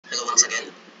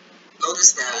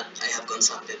Notice that I have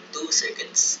constructed two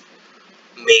circuits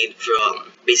made from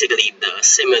basically the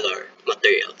similar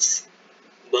materials.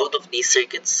 Both of these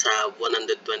circuits have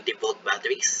 120 volt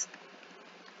batteries,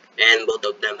 and both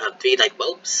of them have three light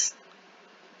bulbs,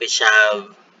 which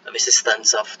have a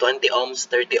resistance of 20 ohms,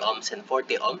 30 ohms, and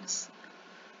 40 ohms.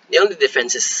 The only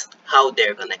difference is how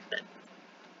they're connected.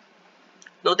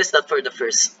 Notice that for the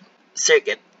first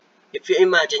circuit, if you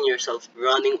imagine yourself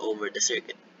running over the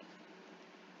circuit,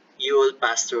 you will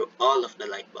pass through all of the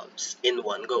light bulbs in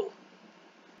one go.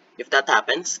 If that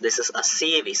happens, this is a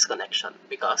series connection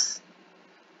because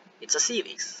it's a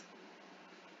series.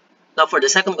 Now for the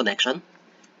second connection,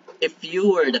 if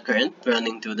you were the current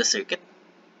running through the circuit,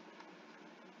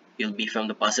 you'll be from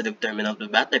the positive terminal of the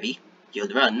battery,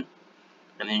 you'll run,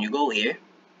 and when you go here,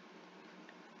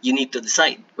 you need to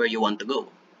decide where you want to go.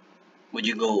 Would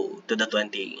you go to the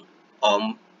 20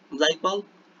 ohm light bulb,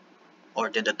 or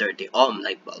to the 30 ohm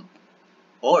light bulb,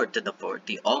 or to the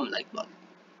 40 ohm light bulb?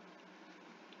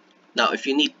 Now if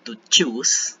you need to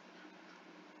choose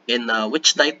in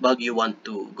which light bulb you want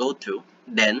to go through,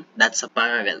 then that's a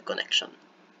parallel connection.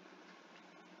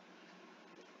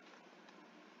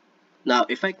 Now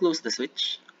if I close the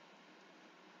switch,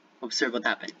 observe what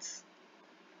happens.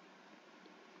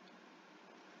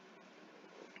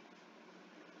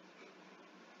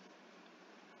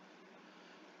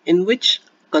 In which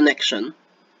connection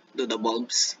do the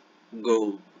bulbs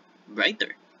go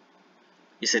brighter?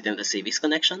 Is it in the series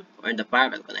connection or in the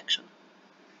parallel connection?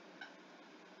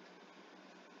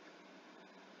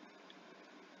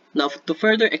 Now to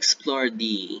further explore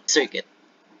the circuit,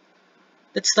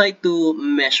 let's try to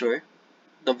measure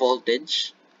the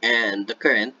voltage and the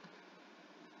current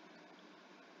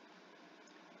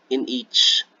in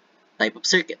each type of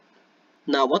circuit.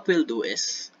 Now what we'll do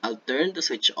is, I'll turn the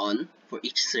switch on for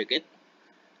each circuit,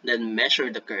 then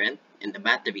measure the current in the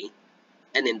battery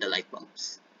and in the light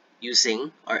bulbs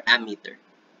using our ammeter.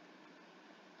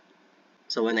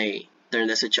 So when I turn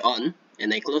the switch on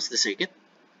and I close the circuit,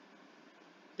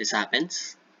 this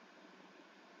happens.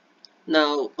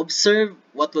 Now observe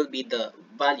what will be the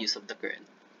values of the current.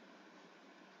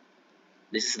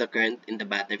 This is the current in the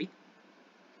battery.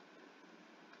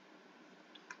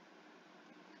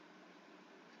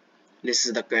 This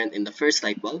is the current in the first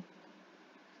light bulb.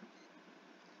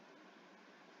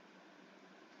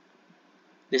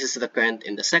 This is the current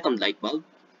in the second light bulb.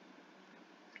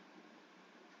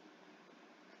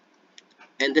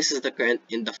 And this is the current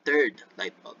in the third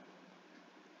light bulb.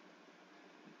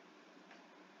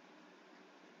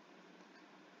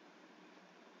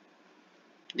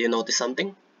 Do you notice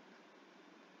something?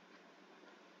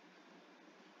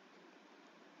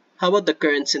 How about the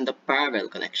currents in the parallel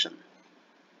connection?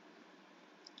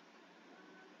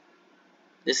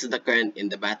 This is the current in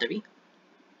the battery.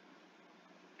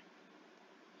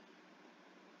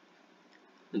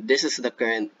 This is the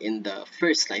current in the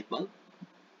first light bulb.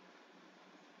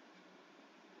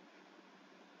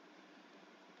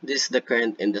 This is the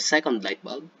current in the second light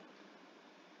bulb.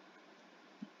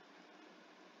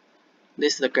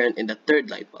 This is the current in the third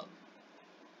light bulb.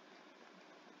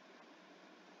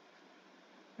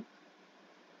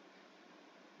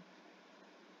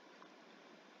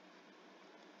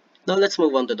 Now let's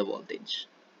move on to the voltage.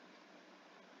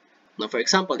 Now for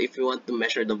example, if you want to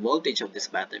measure the voltage of this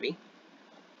battery,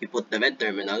 you put the red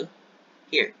terminal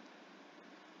here,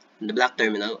 and the black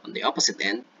terminal on the opposite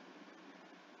end.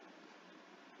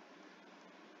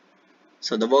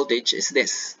 So the voltage is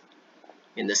this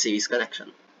in the series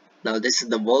connection. Now this is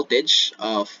the voltage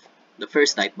of the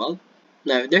first light bulb.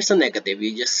 Now if there's a negative,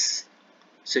 you just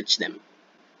switch them.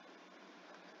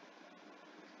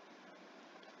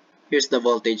 Here's the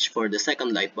voltage for the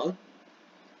second light bulb.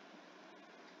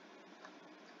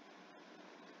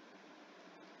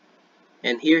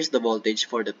 And here's the voltage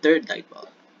for the third light bulb.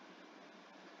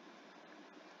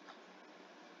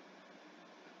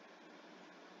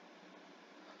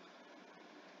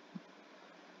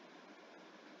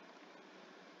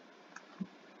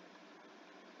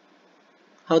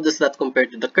 How does that compare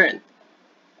to the current?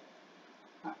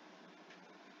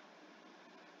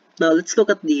 Now let's look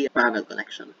at the parallel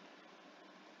connection.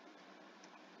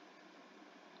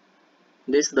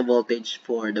 This is the voltage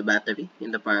for the battery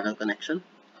in the parallel connection.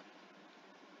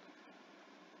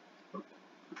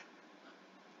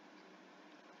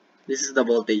 This is the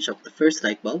voltage of the first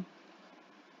light bulb.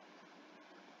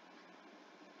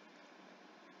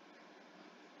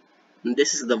 And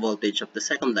this is the voltage of the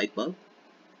second light bulb.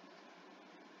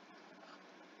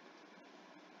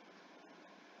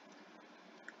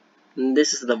 And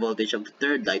this is the voltage of the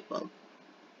third light bulb.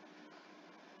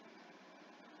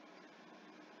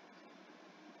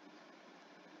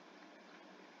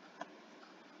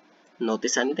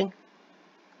 Notice anything?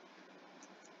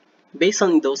 Based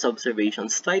on those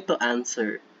observations, try to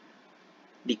answer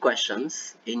the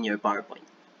questions in your PowerPoint.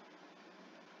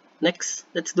 Next,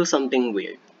 let's do something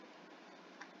weird.